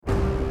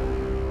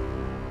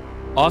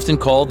Often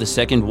called the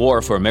Second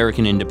War for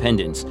American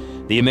Independence,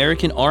 the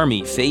American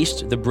Army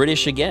faced the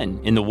British again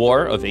in the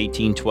War of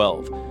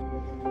 1812.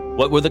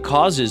 What were the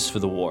causes for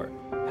the war?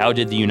 How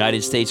did the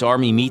United States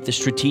Army meet the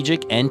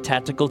strategic and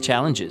tactical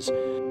challenges?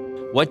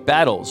 What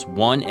battles,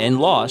 won and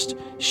lost,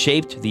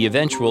 shaped the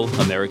eventual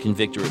American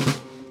victory?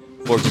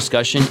 For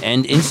discussion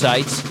and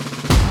insights,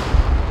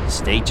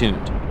 stay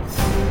tuned.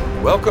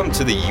 Welcome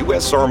to the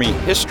U.S. Army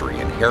History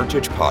and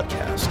Heritage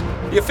Podcast,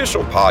 the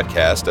official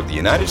podcast of the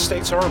United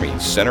States Army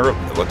Center of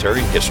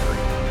Military History.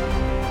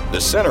 The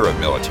Center of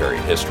Military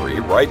History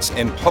writes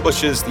and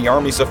publishes the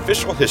Army's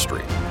official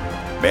history,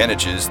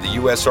 manages the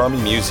U.S.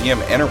 Army Museum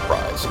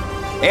Enterprise,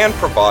 and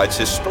provides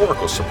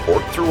historical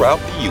support throughout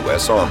the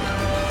U.S. Army.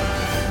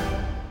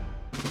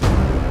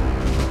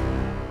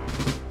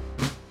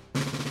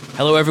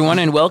 Hello, everyone,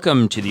 and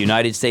welcome to the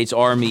United States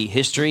Army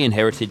History and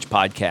Heritage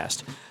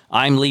Podcast.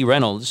 I'm Lee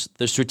Reynolds,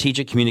 the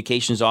Strategic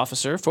Communications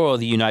Officer for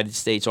the United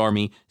States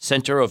Army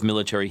Center of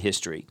Military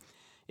History.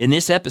 In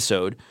this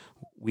episode,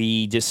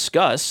 we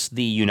discuss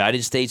the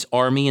United States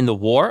Army in the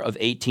War of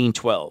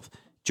 1812.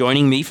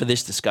 Joining me for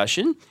this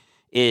discussion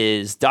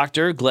is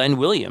Dr. Glenn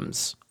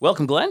Williams.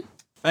 Welcome, Glenn.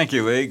 Thank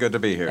you, Lee. Good to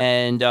be here.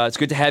 And it's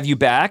good to have you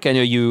back. I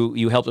know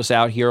you helped us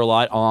out here a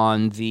lot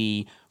on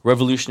the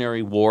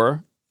Revolutionary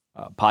War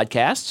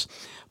podcasts.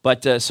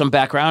 But some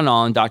background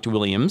on Dr.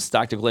 Williams.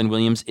 Dr. Glenn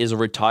Williams is a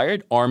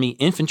retired Army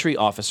infantry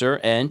officer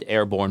and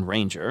airborne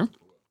ranger.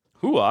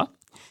 Hooah!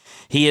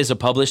 He is a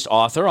published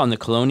author on the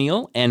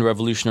colonial and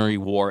Revolutionary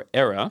War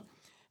era,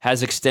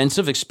 has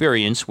extensive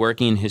experience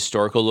working in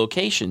historical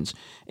locations,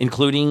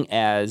 including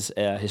as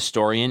a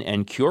historian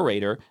and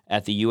curator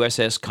at the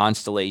USS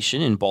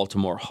Constellation in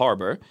Baltimore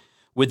Harbor,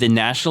 with the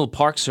National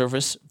Park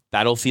Service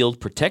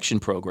Battlefield Protection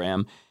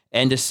Program,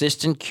 and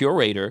assistant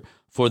curator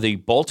for the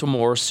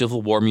Baltimore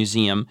Civil War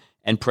Museum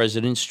and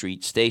President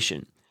Street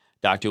Station.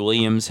 Dr.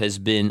 Williams has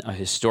been a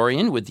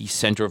historian with the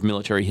Center of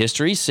Military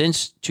History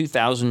since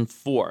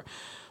 2004.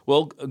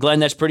 Well, Glenn,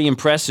 that's pretty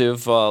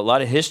impressive. A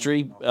lot of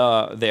history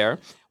there.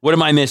 What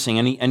am I missing?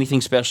 Anything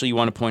special you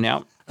want to point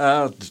out?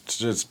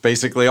 It's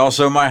basically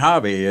also my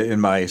hobby.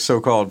 In my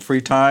so-called free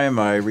time,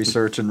 I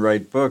research and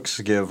write books,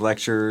 give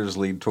lectures,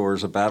 lead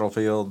tours of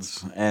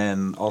battlefields,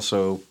 and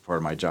also part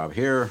of my job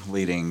here,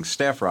 leading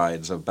staff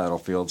rides of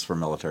battlefields for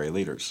military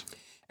leaders.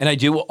 And I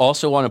do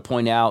also want to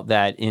point out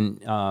that in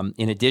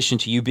addition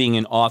to you being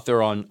an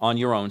author on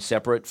your own,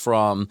 separate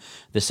from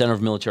the Center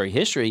of Military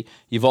History,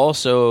 you've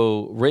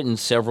also written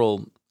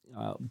several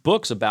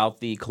books about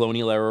the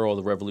colonial era or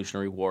the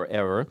Revolutionary War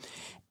era.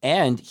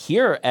 And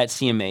here at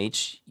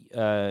CMH,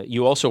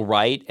 you also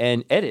write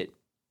and edit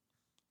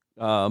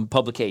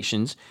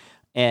publications.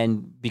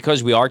 And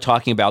because we are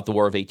talking about the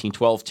War of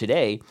 1812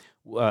 today,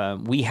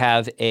 we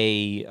have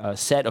a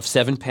set of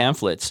 7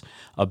 pamphlets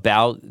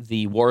about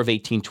the War of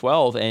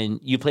 1812, and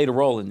you played a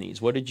role in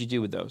these. What did you do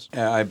with those?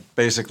 I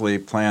basically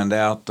planned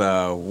out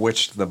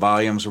which the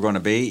volumes were going to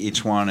be.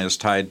 Each one is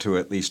tied to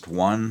at least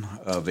one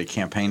of the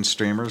campaign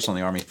streamers on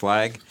the Army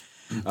flag.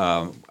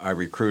 I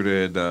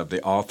recruited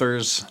the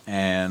authors,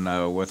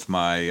 and with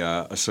my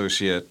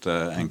associate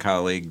and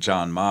colleague,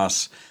 John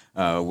Moss,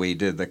 we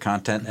did the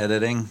content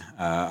editing.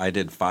 I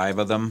did 5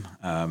 of them.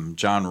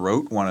 John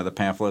wrote one of the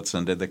pamphlets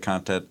and did the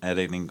content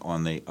editing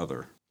on the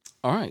other.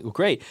 All right, well,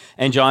 great.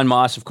 And John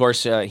Moss, of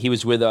course, he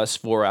was with us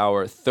for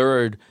our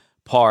third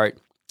part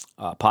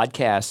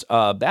podcast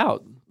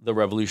about the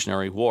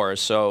Revolutionary War.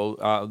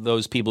 So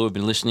those people who have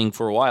been listening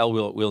for a while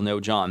will know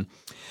John.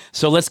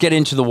 So let's get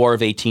into the War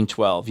of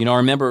 1812. You know, I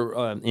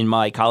remember in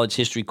my college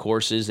history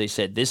courses, they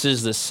said this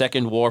is the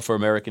Second War for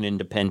American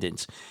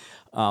Independence.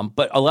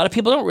 But a lot of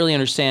people don't really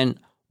understand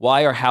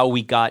why or how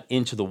we got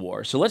into the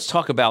war. So let's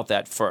talk about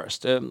that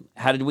first.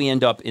 How did we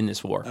end up in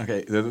this war?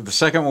 Okay, the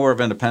Second War of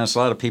Independence, a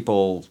lot of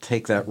people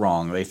take that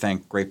wrong. They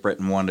think Great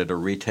Britain wanted to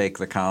retake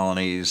the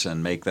colonies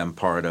and make them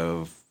part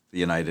of the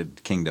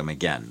United Kingdom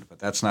again. But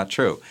that's not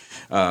true.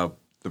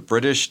 The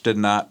British did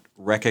not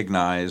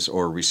recognize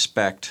or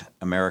respect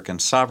American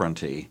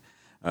sovereignty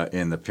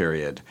in the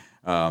period.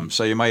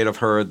 So you might have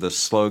heard the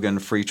slogan,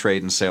 free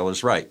trade and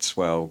sailors' rights.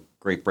 Well,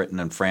 Great Britain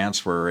and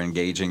France were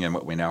engaging in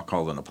what we now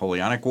call the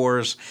Napoleonic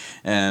Wars,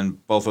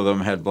 and both of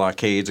them had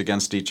blockades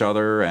against each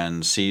other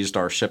and seized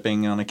our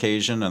shipping on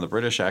occasion, and the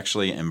British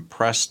actually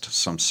impressed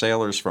some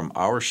sailors from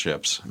our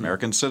ships,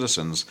 American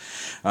citizens,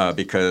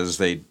 because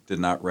they did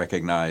not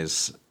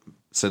recognize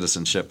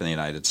citizenship in the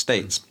United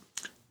States.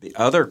 The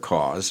other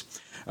cause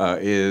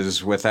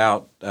is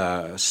without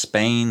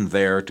Spain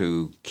there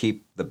to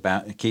keep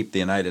the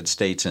United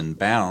States in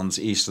bounds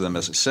east of the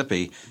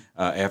Mississippi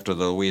after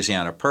the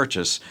Louisiana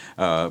Purchase,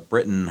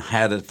 Britain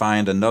had to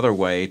find another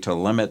way to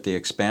limit the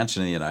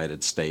expansion of the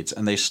United States,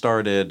 and they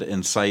started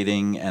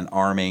inciting and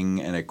arming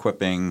and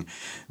equipping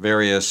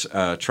various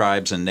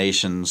tribes and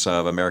nations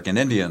of American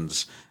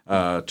Indians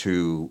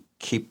to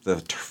keep the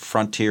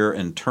frontier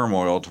in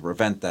turmoil to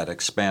prevent that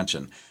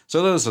expansion.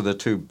 So those are the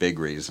two big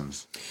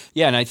reasons.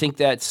 Yeah, and I think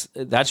that's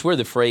where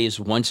the phrase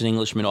 "once an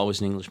Englishman,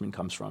 always an Englishman"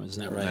 comes from.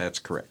 Isn't that right? That's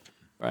correct.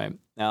 Right.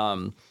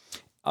 All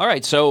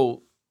right.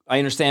 So I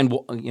understand,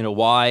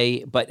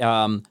 why, but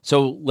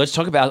so let's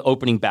talk about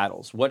opening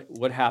battles.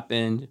 What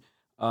happened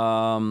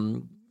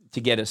to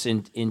get us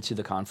into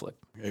the conflict?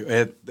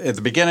 At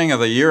the beginning of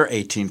the year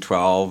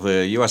 1812,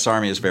 the U.S.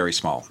 Army is very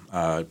small.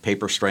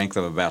 Paper strength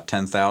of about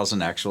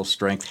 10,000, actual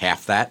strength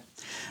half that.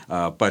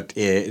 But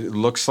it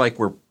looks like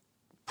we're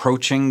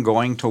approaching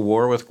going to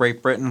war with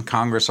Great Britain.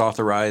 Congress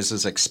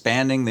authorizes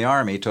expanding the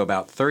Army to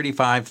about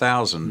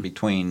 35,000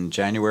 between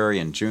January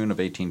and June of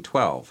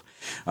 1812.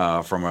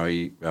 From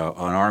an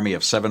army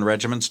of 7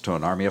 regiments to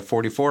an army of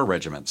 44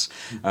 regiments.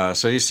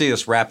 So you see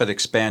this rapid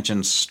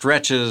expansion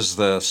stretches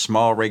the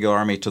small regular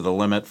army to the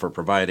limit for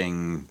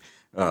providing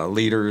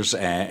leaders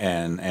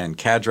and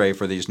cadre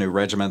for these new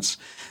regiments.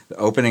 The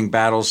opening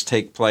battles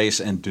take place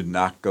and do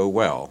not go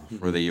well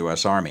for the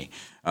U.S. Army.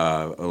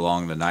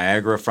 Along the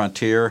Niagara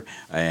frontier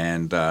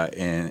and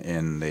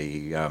in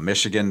the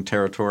Michigan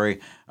territory,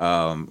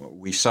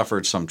 we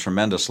suffered some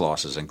tremendous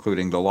losses,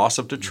 including the loss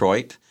of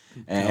Detroit,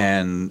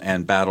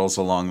 and battles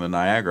along the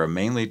Niagara,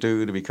 mainly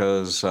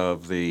because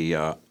of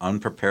the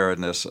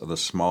unpreparedness of the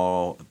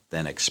small,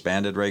 then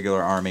expanded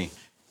regular army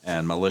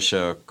and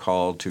militia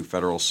called to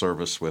federal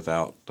service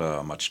without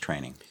much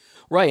training.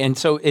 Right, and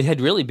so it had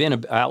really been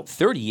about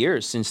 30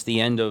 years since the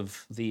end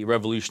of the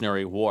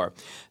Revolutionary War.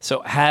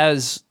 So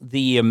has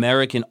the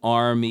American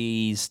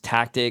Army's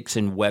tactics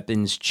and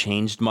weapons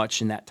changed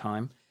much in that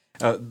time?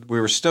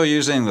 We were still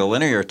using the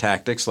linear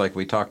tactics like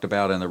we talked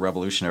about in the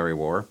Revolutionary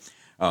War.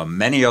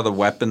 Many other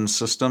weapon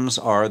systems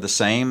are the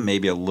same,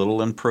 maybe a little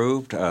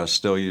improved,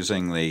 still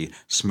using the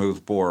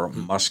smoothbore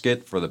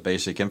musket for the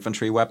basic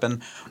infantry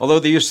weapon, although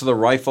the use of the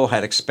rifle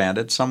had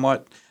expanded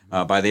somewhat.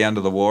 By the end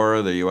of the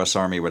war, the U.S.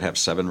 Army would have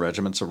 7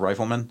 regiments of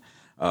riflemen,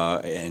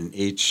 and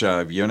each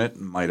unit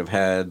might have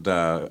had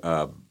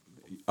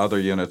other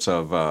units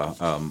of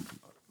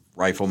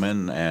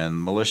riflemen,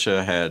 and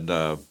militia had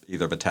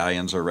either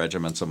battalions or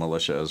regiments of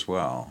militia as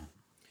well.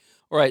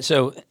 All right,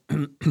 so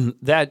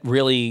that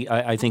really,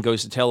 I think,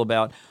 goes to tell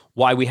about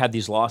why we had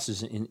these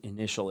losses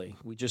initially.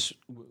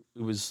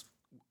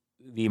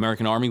 The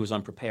American Army was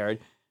unprepared.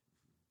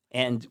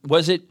 And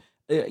was it,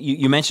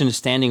 you mentioned a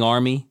standing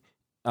army.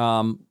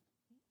 Did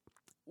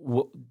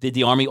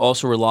the Army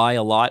also rely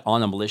a lot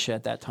on the militia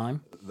at that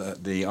time?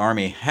 The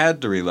Army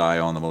had to rely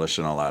on the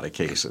militia in a lot of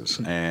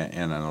cases.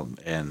 And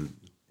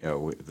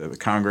the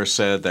Congress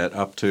said that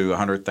up to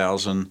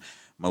 100,000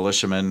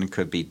 militiamen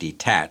could be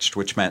detached,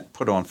 which meant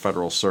put on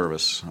federal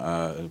service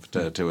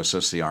to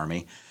assist the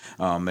Army.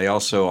 They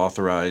also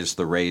authorized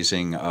the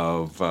raising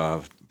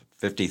of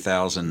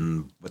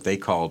 50,000 what they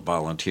called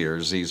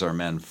volunteers. These are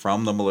men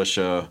from the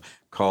militia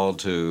called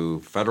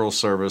to federal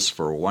service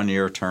for a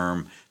 1-year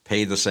term,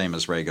 paid the same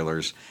as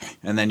regulars.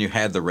 And then you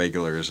had the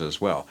regulars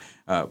as well.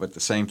 But the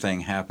same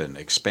thing happened,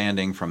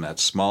 expanding from that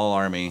small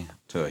army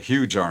to a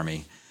huge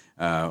army.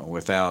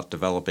 Without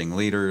developing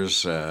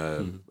leaders,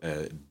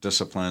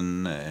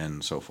 discipline,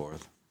 and so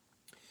forth.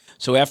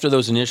 So after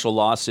those initial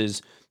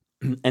losses,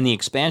 and the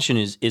expansion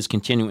is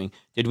continuing,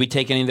 did we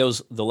take any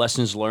of the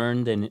lessons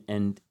learned,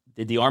 and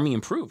did the Army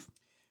improve?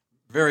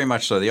 Very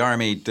much so. The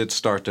Army did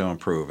start to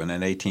improve, and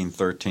in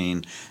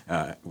 1813,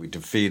 we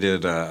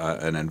defeated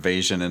an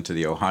invasion into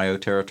the Ohio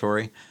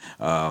Territory,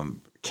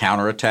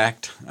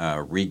 counterattacked,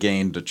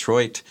 regained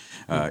Detroit,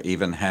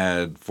 even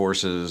had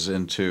forces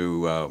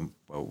into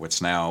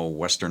what's now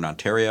Western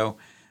Ontario,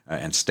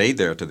 and stayed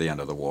there to the end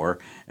of the war.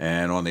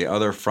 And on the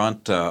other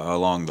front,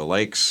 along the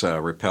lakes,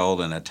 repelled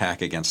an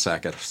attack against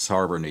Sackett's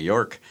Harbor, New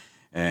York,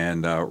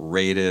 and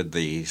raided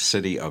the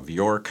city of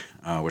York,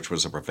 which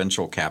was a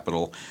provincial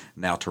capital,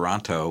 now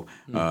Toronto,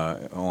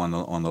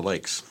 on the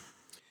lakes.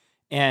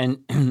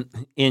 And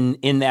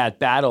in that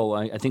battle,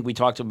 I think we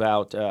talked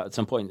about at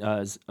some point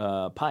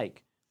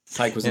Pike.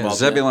 Pike was involved.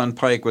 Zebulon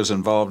Pike was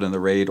involved in the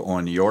raid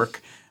on York.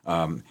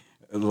 A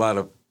lot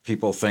of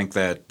people think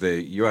that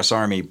the U.S.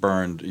 Army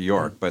burned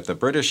York, but the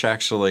British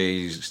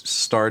actually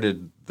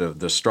started the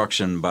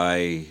destruction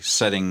by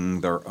setting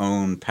their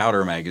own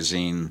powder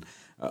magazine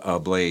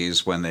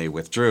ablaze when they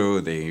withdrew.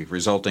 The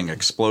resulting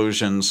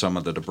explosion, some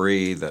of the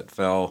debris that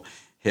fell,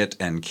 hit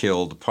and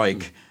killed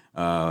Pike,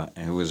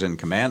 who was in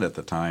command at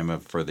the time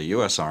for the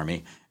U.S.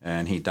 Army,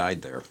 and he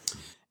died there.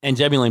 And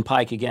Zebulon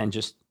Pike, again,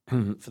 just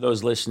for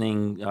those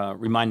listening,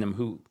 remind them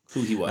who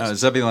he was.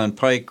 Zebulon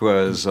Pike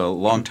was a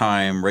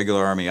longtime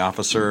regular Army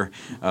officer,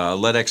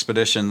 led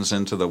expeditions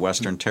into the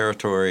Western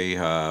Territory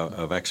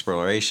of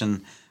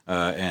exploration,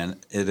 and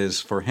it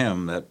is for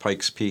him that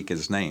Pike's Peak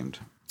is named.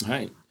 All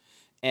right.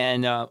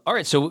 And all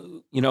right,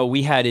 so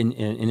we had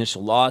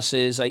initial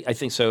losses. I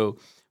think so.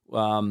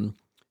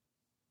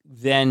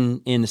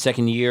 Then in the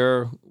second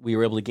year, we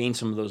were able to gain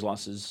some of those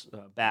losses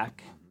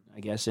back, I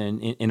guess,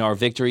 in our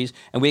victories,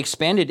 and we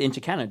expanded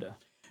into Canada.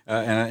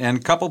 And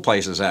a couple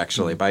places,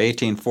 actually. By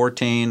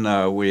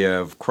 1814, we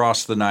have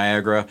crossed the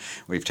Niagara.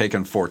 We've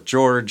taken Fort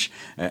George,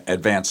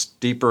 advanced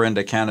deeper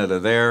into Canada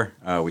there.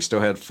 We still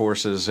had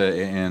forces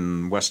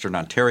in Western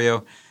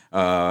Ontario.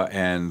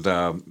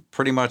 and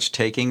pretty much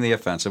taking the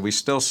offensive. We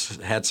still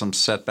had some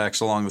setbacks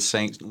along the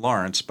St.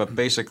 Lawrence, but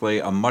basically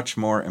a much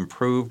more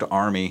improved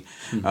army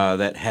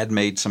that had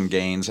made some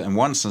gains and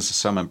won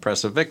some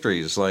impressive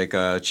victories, like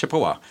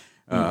Chippewa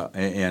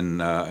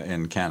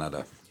in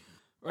Canada.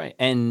 Right,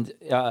 and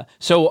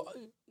so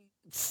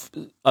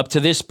up to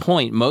this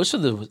point, most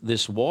of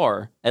this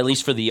war, at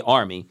least for the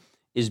Army,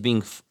 is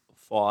being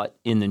fought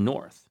in the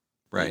North.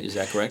 Right. Is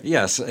that correct?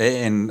 Yes,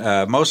 and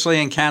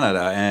mostly in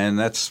Canada, and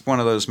that's one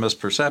of those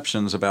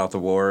misperceptions about the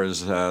war is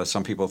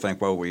some people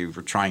think, well, we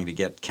were trying to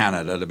get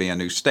Canada to be a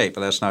new state,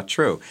 but that's not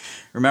true.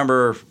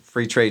 Remember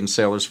free trade and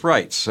sailors'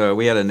 rights. So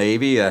we had a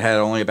Navy that had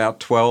only about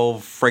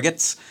 12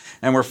 frigates,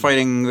 and we're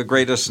fighting the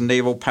greatest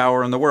naval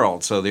power in the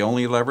world. So the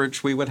only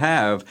leverage we would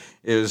have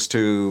is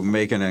to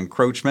make an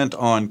encroachment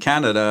on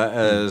Canada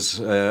as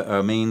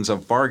a means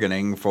of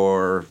bargaining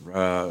for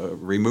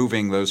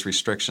removing those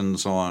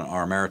restrictions on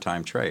our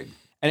maritime trade.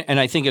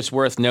 And I think it's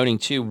worth noting,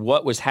 too,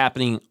 what was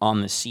happening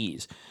on the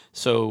seas.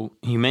 So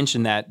you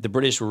mentioned that the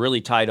British were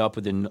really tied up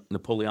with the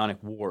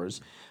Napoleonic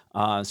Wars.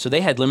 So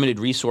they had limited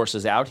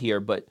resources out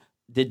here, but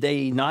did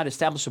they not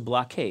establish a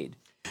blockade?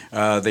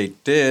 They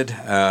did in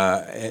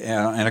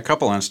a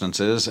couple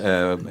instances.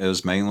 It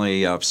was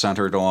mainly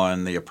centered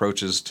on the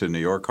approaches to New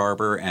York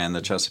Harbor and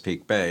the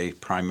Chesapeake Bay,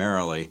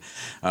 primarily,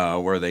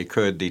 where they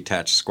could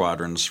detach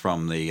squadrons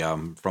from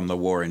the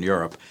war in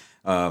Europe.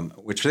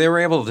 Which they were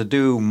able to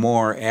do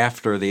more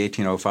after the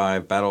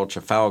 1805 Battle of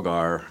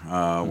Trafalgar,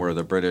 where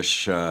the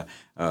British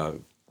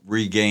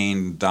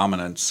regained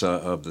dominance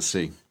of the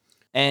sea.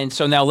 And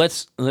so now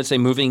let's say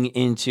moving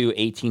into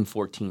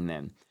 1814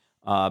 then,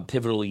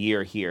 pivotal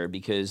year here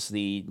because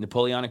the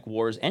Napoleonic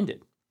Wars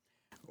ended.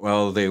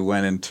 Well, they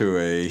went into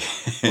a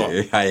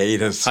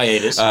hiatus.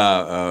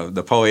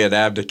 Napoleon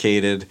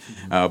abdicated,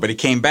 but he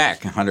came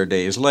back 100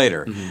 days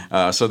later.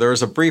 So there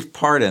was a brief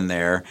part in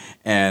there,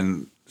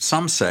 and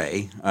some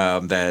say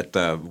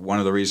that one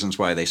of the reasons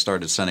why they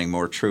started sending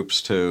more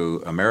troops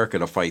to America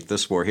to fight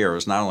this war here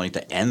was not only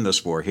to end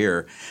this war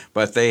here,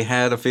 but they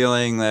had a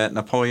feeling that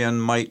Napoleon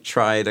might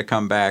try to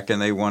come back,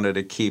 and they wanted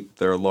to keep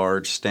their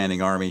large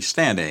standing army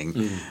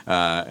standing.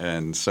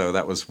 And so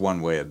that was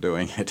one way of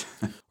doing it.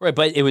 Right,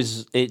 but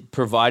it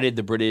provided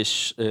the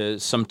British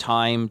some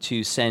time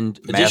to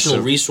send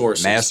additional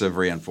resources. Massive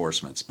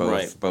reinforcements,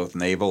 both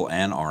naval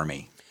and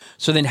army.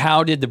 So then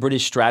how did the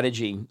British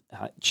strategy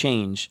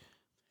change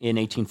in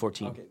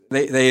 1814?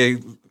 Okay. They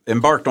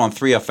embarked on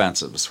 3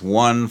 offensives.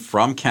 One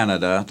from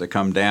Canada to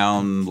come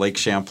down Lake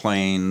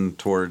Champlain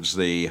towards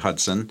the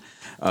Hudson.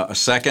 A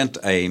second,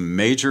 a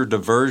major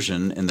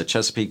diversion in the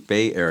Chesapeake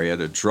Bay area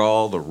to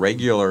draw the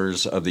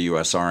regulars of the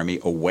U.S. Army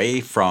away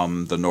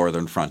from the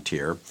northern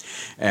frontier.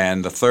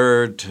 And the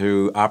third,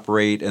 to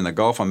operate in the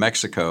Gulf of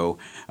Mexico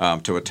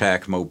to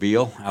attack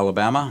Mobile,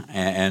 Alabama,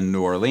 and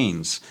New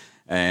Orleans.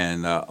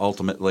 And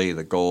ultimately,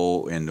 the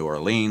goal in New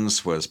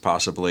Orleans was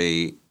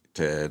possibly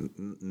to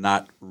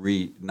not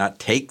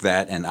take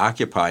that and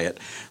occupy it,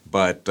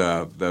 but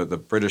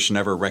the British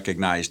never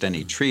recognized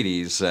any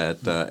treaties that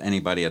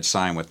anybody had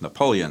signed with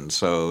Napoleon.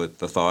 So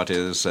the thought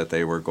is that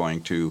they were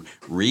going to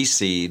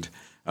recede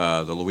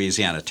the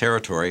Louisiana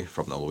Territory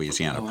from the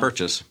Louisiana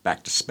Purchase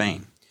back to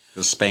Spain,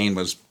 because Spain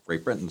was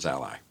Great Britain's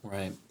ally.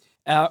 Right.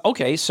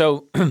 Okay,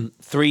 so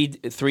three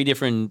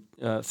different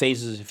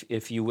phases,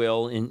 if you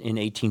will, in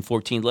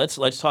 1814.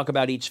 Let's talk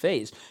about each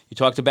phase. You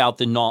talked about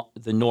the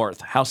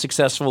North. How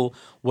successful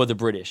were the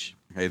British?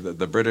 Okay,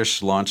 the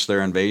British launched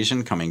their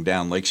invasion coming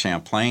down Lake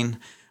Champlain.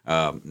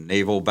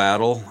 Naval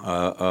battle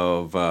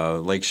of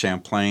Lake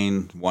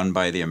Champlain won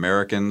by the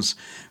Americans.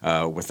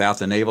 Without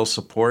the naval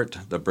support,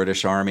 the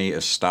British Army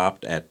is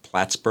stopped at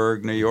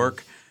Plattsburgh, New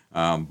York,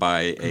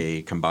 by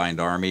a combined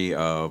army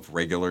of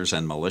regulars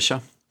and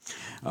militia.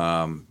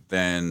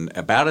 Then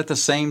about at the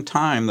same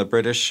time, the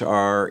British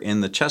are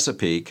in the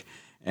Chesapeake,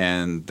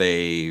 and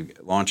they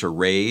launch a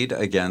raid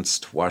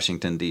against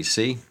Washington,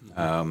 D.C.,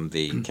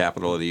 the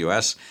capital of the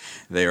U.S.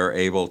 They are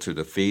able to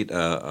defeat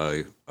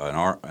an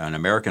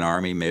American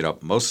army made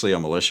up mostly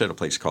of militia at a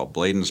place called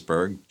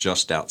Bladensburg,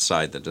 just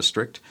outside the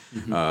district.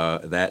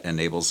 That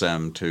enables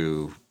them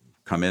to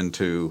come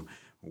into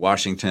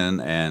Washington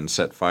and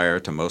set fire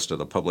to most of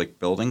the public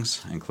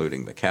buildings,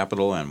 including the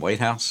Capitol and White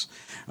House.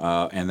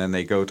 And then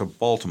they go to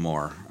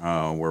Baltimore,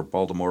 where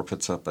Baltimore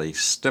puts up a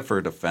stiffer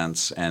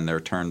defense, and they're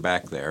turned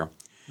back there.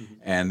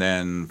 And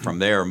then from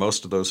there,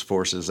 most of those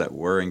forces that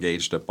were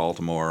engaged at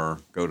Baltimore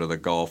go to the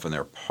Gulf, and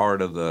they're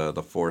part of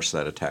the force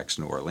that attacks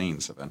New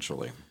Orleans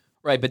eventually.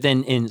 Right, but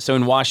then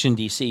in Washington,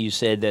 D.C., you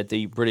said that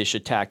the British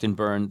attacked and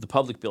burned the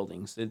public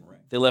buildings.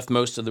 They left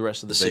most of the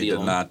rest of the city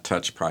alone. They did not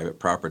touch private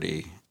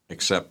property,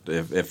 except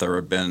if there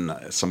had been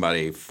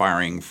somebody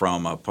firing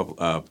from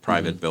a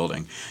private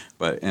building.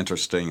 But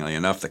interestingly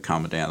enough, the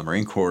Commandant of the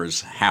Marine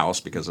Corps' house,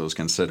 because it was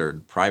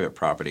considered private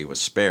property, was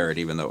spared,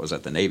 even though it was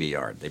at the Navy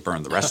Yard. They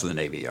burned the rest of the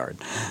Navy Yard.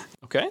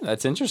 Okay,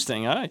 that's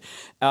interesting. All right.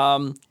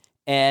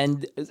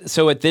 And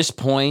so at this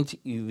point,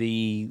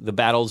 the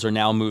battles are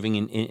now moving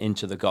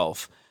into the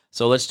Gulf.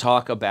 So let's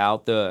talk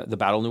about the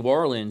Battle of New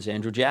Orleans,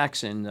 Andrew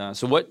Jackson.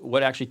 So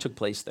what actually took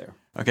place there?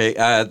 Okay,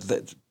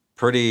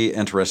 pretty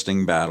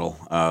interesting battle.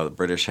 The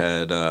British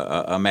had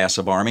a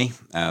massive army.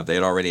 They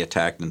had already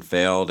attacked and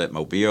failed at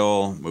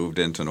Mobile, moved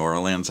into New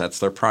Orleans. That's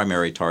their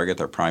primary target,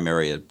 their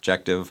primary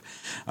objective.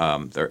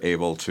 They're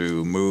able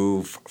to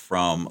move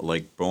from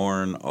Lake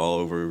Borgne all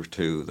over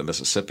to the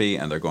Mississippi,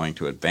 and they're going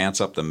to advance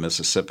up the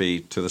Mississippi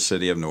to the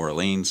city of New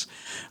Orleans.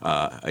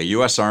 A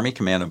U.S. Army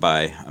commanded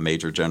by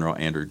Major General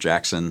Andrew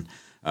Jackson,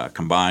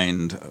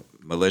 combined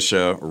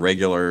militia,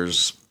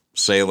 regulars,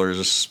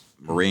 sailors,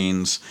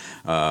 Marines,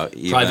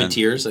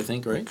 privateers, I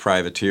think, right?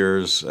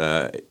 Privateers,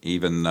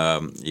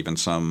 even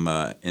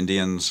some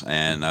Indians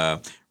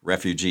and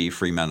refugee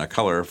free men of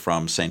color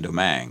from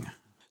Saint-Domingue.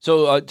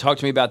 So talk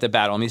to me about the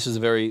battle. I mean, this is a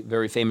very,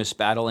 very famous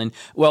battle. And,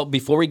 well,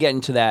 before we get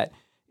into that,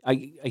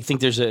 I think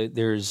there's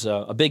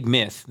a big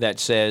myth that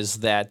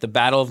says that the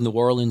Battle of New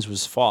Orleans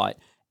was fought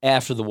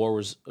after the war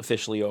was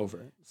officially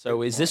over.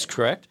 So is this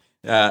correct?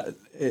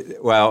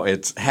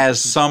 It has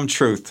some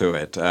truth to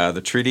it.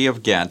 The Treaty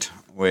of Ghent,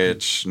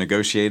 which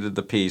negotiated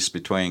the peace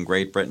between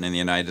Great Britain and the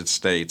United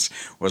States,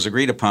 was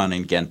agreed upon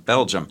in Ghent,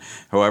 Belgium.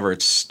 However,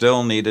 it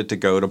still needed to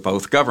go to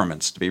both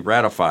governments to be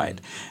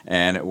ratified,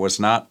 and it was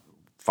not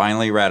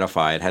finally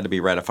ratified. It had to be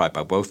ratified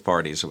by both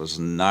parties. It was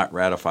not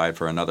ratified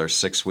for another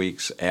 6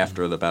 weeks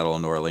after the Battle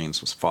of New Orleans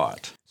was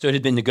fought. So it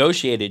had been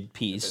negotiated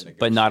peace,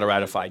 but not a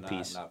ratified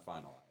peace. Not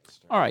finalized.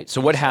 All right,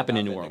 so what happened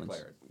in New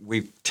Orleans?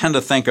 We tend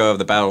to think of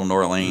the Battle of New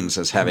Orleans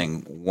as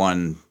having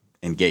one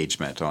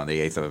engagement on the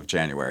 8th of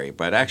January,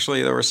 but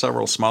actually there were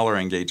several smaller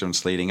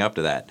engagements leading up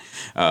to that.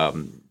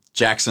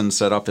 Jackson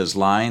set up his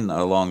line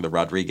along the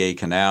Rodriguez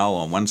Canal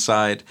on one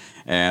side,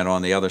 and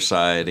on the other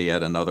side he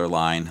had another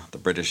line. The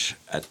British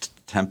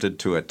attempted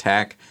to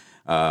attack,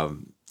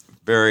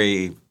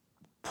 very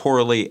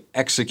poorly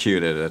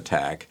executed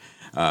attack,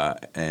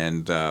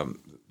 and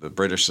the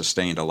British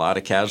sustained a lot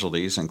of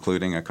casualties,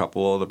 including a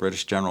couple of the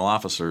British general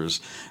officers,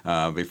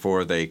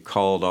 before they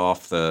called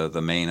off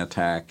the main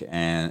attack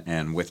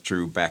and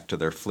withdrew back to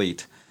their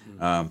fleet.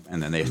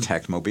 And then they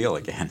attacked Mobile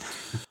again.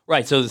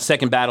 Right, so the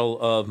Second Battle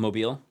of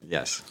Mobile?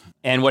 Yes.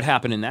 And what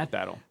happened in that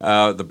battle?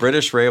 The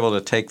British were able to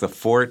take the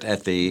fort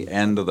at the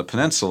end of the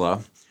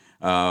peninsula,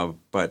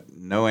 but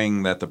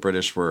knowing that the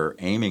British were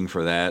aiming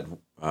for that,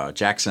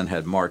 Jackson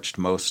had marched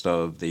most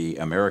of the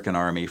American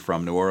army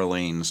from New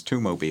Orleans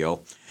to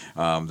Mobile.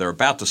 They're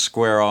about to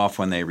square off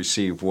when they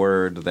receive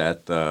word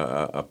that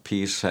a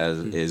peace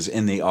is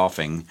in the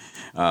offing.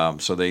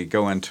 So they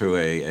go into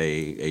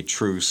a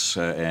truce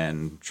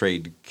and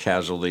trade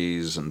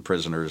casualties and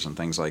prisoners and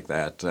things like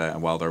that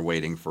while they're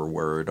waiting for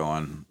word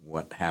on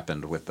what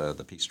happened with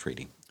the peace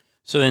treaty.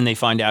 So then they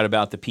find out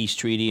about the peace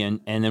treaty,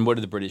 and then what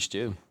do the British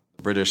do?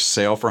 The British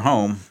sail for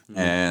home,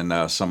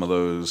 and some of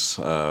those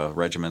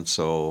regiments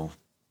will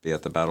be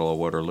at the Battle of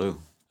Waterloo.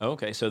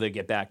 Okay, so they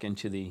get back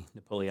into the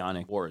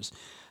Napoleonic Wars.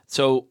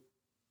 So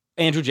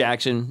Andrew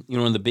Jackson,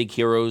 one of the big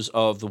heroes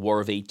of the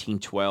War of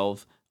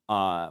 1812.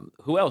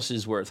 Who else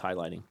is worth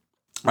highlighting?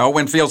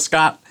 Winfield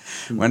Scott.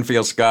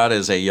 Winfield Scott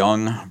is a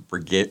young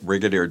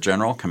brigadier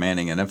general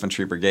commanding an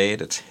infantry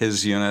brigade. It's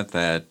his unit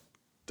that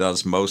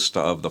does most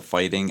of the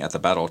fighting at the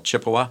Battle of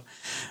Chippewa.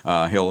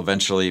 He'll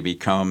eventually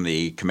become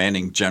the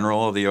commanding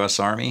general of the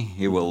U.S. Army.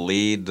 He will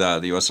lead the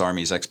U.S.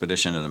 Army's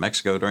expedition into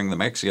Mexico during the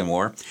Mexican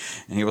War,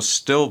 and he will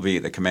still be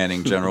the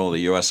commanding general of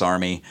the U.S.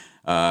 Army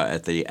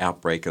at the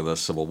outbreak of the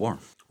Civil War.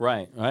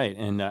 Right,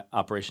 and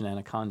Operation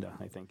Anaconda,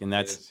 I think, and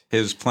that's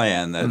his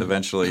plan that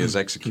eventually is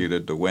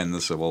executed to win the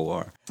Civil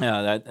War.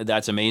 Yeah,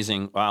 that's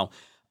amazing. Wow.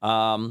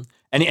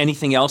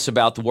 Anything else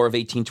about the War of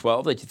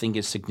 1812 that you think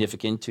is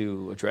significant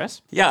to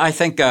address? Yeah, I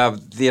think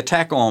the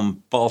attack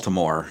on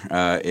Baltimore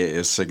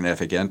is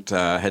significant.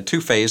 Had two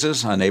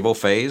phases, a naval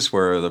phase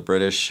where the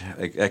British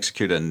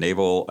executed a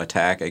naval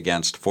attack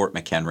against Fort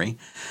McHenry,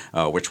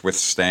 which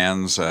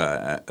withstands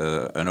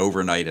an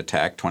overnight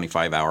attack,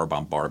 25-hour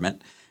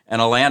bombardment,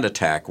 and a land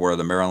attack where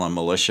the Maryland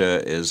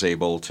militia is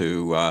able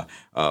to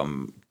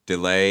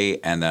delay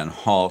and then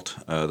halt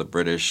the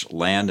British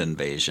land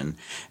invasion.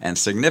 And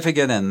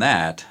significant in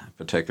that,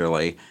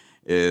 particularly,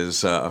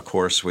 is, of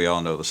course, we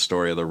all know the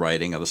story of the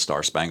writing of the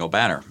Star-Spangled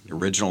Banner, the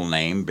original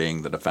name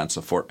being the defense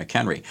of Fort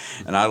McHenry.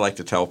 And I like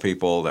to tell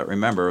people that,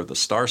 remember, the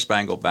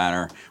Star-Spangled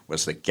Banner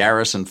was the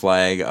garrison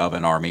flag of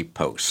an army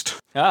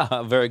post.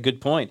 Very good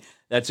point.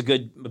 That's a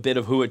bit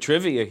of Who At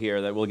trivia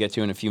here that we'll get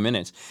to in a few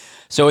minutes.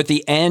 So at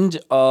the end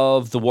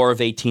of the War of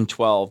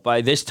 1812,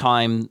 by this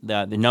time,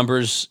 the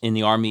numbers in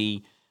the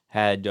Army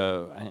had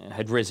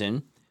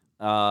risen.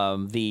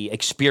 The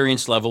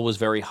experience level was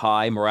very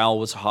high. Morale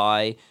was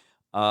high.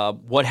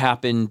 What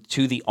happened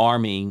to the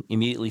Army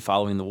immediately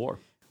following the war?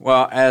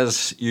 Well,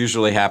 as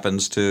usually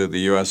happens to the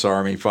U.S.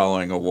 Army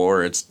following a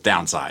war, it's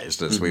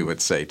downsized, as we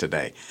would say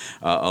today.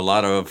 A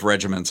lot of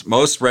regiments,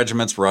 most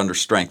regiments were under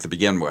strength to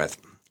begin with.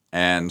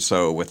 And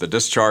so with the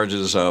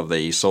discharges of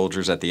the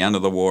soldiers at the end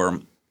of the war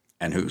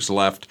and who's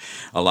left.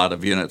 A lot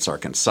of units are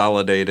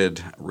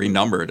consolidated,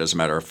 renumbered, as a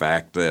matter of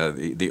fact.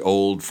 The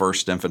old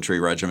 1st Infantry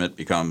Regiment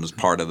becomes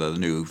part of the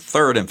new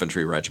 3rd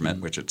Infantry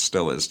Regiment, which it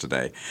still is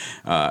today.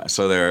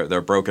 So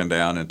they're broken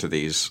down into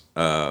these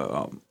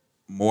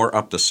more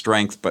up to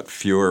strength but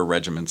fewer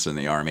regiments in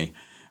the Army.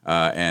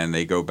 And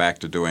they go back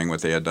to doing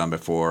what they had done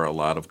before, a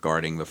lot of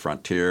guarding the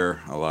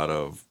frontier, a lot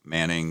of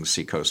manning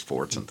seacoast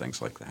forts and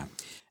things like that.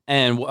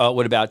 And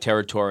what about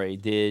territory?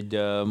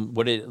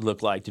 What did it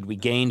look like? Did we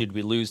gain? Did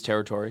we lose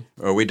territory?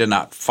 We did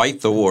not fight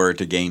the war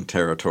to gain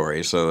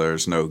territory, so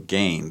there's no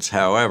gains.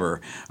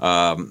 However,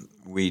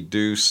 we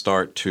do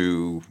start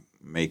to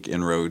make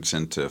inroads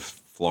into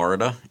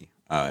Florida,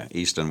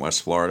 East and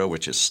West Florida,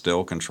 which is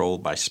still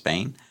controlled by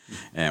Spain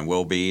and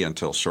will be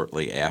until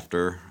shortly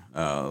after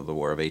the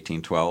War of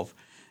 1812.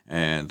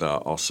 And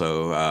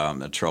also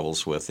the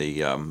troubles with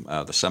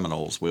the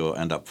Seminoles. We'll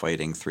end up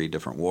fighting 3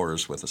 different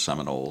wars with the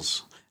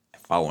Seminoles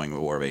following the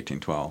War of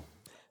 1812.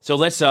 So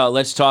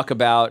let's talk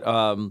about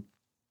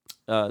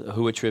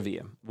Hua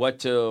trivia.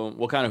 What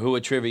kind of Hua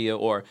trivia,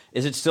 or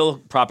is it still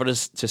proper to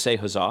say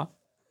huzzah?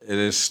 It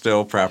is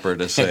still proper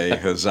to say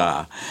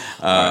huzzah.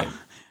 Right.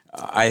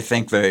 I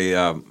think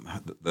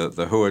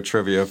the Hua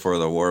trivia for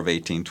the War of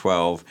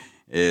 1812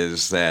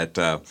 is that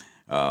a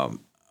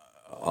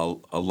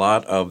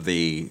lot of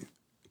the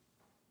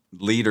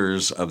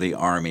leaders of the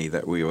Army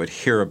that we would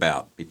hear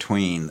about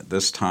between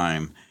this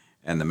time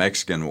and the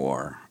Mexican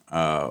War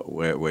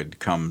would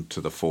come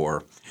to the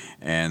fore,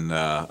 and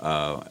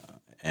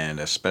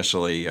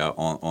especially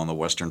on the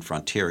Western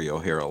frontier,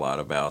 you'll hear a lot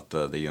about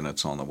the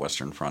units on the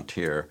Western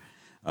frontier,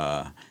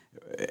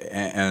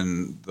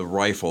 and the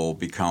rifle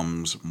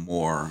becomes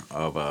more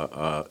of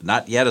a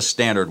not yet a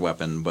standard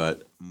weapon,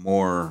 but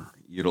more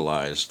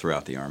utilized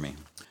throughout the Army.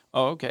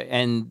 Oh, okay.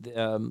 And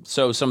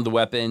so some of the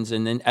weapons,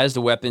 and then as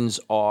the weapons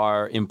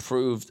are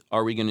improved,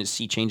 are we going to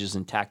see changes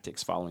in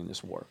tactics following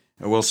this war?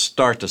 We'll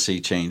start to see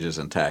changes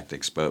in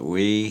tactics, but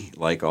we,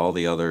 like all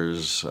the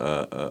others,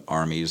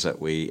 armies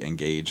that we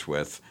engage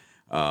with,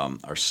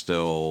 are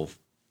still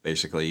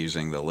basically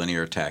using the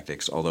linear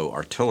tactics, although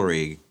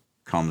artillery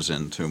comes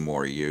into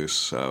more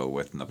use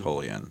with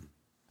Napoleon.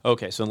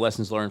 Okay, so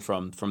lessons learned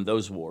from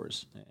those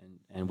wars,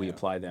 and we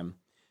apply them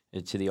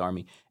to the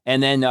Army.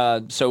 And then,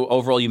 so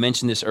overall, you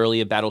mentioned this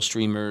earlier, battle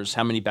streamers.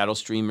 How many battle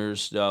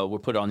streamers were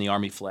put on the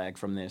Army flag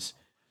from this?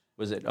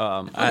 Was it?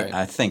 Okay.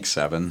 I think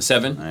 7.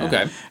 7? Yeah.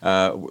 Okay.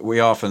 We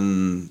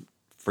often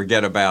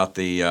forget about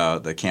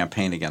the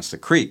campaign against the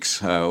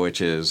Creeks,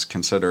 which is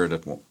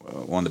considered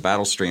one of the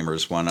battle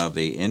streamers, one of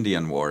the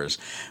Indian Wars,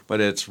 but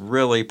it's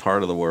really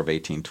part of the War of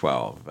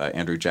 1812.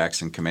 Andrew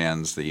Jackson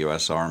commands the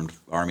U.S.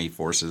 Army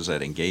forces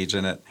that engage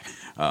in it.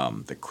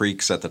 The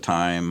Creeks at the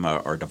time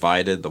are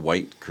divided. The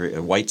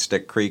White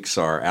Stick Creeks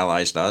are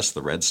allies to us.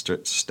 The Red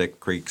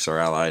Stick Creeks are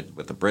allied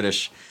with the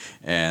British,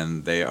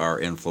 and they are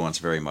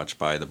influenced very much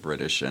by the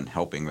British and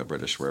helping the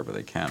British wherever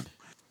they can.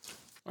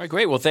 All right,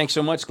 great. Well, thanks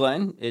so much,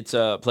 Glenn. It's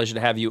a pleasure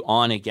to have you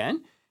on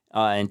again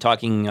and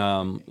talking,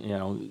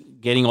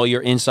 getting all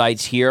your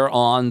insights here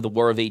on the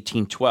War of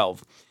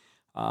 1812.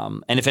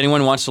 And if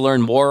anyone wants to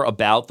learn more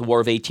about the War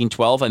of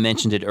 1812, I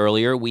mentioned it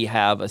earlier, we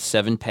have a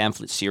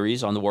 7-pamphlet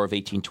series on the War of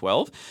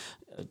 1812.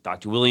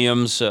 Dr.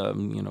 Williams,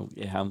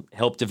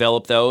 helped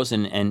develop those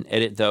and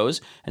edit those,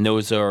 and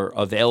those are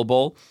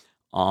available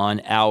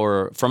from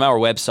our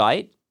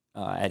website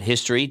at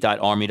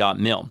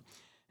history.army.mil.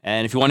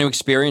 And if you want to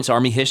experience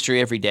Army history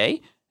every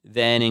day,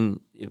 then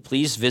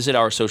please visit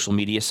our social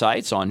media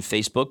sites on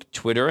Facebook,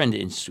 Twitter, and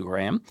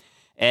Instagram.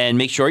 And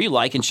make sure you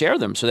like and share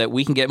them so that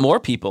we can get more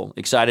people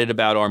excited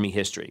about Army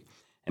history.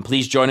 And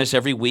please join us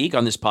every week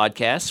on this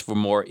podcast for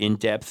more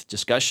in-depth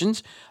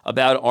discussions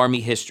about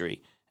Army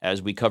history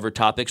as we cover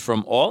topics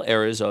from all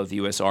eras of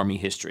U.S. Army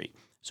history.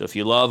 So if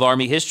you love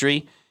Army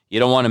history, you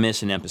don't want to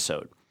miss an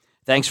episode.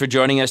 Thanks for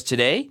joining us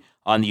today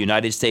on the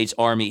United States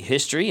Army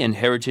History and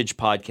Heritage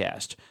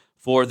Podcast.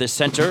 For the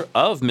Center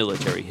of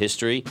Military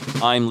History,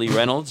 I'm Lee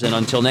Reynolds, and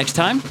until next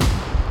time,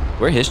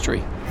 we're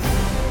history.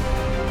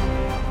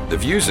 The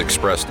views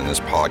expressed in this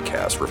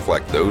podcast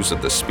reflect those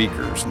of the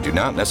speakers and do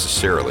not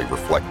necessarily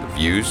reflect the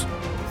views,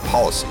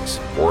 policies,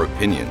 or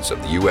opinions of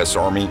the U.S.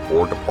 Army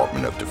or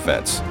Department of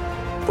Defense.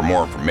 For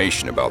more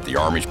information about the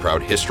Army's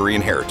proud history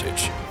and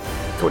heritage,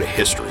 go to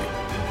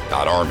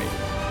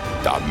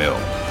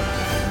history.army.mil.